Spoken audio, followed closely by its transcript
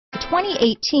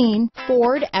2018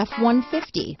 Ford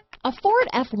F-150. A Ford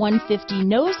F-150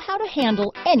 knows how to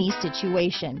handle any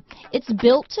situation. It's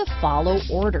built to follow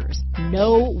orders,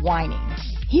 no whining.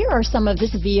 Here are some of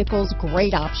this vehicle's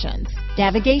great options: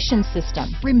 navigation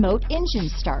system, remote engine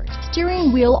start,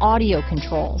 steering wheel audio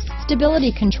controls,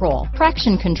 stability control,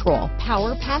 traction control,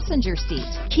 power passenger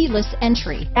seat, keyless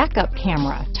entry, backup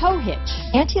camera, tow hitch,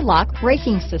 anti-lock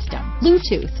braking system,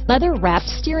 Bluetooth, leather-wrapped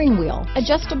steering wheel,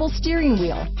 adjustable steering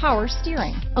wheel, power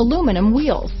steering, aluminum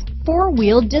wheels,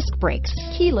 four-wheel disc brakes,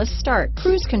 keyless start,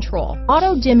 cruise control,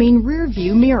 auto-dimming rear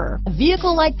view mirror. A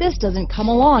vehicle like this doesn't come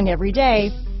along every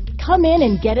day. Come in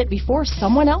and get it before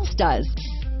someone else does.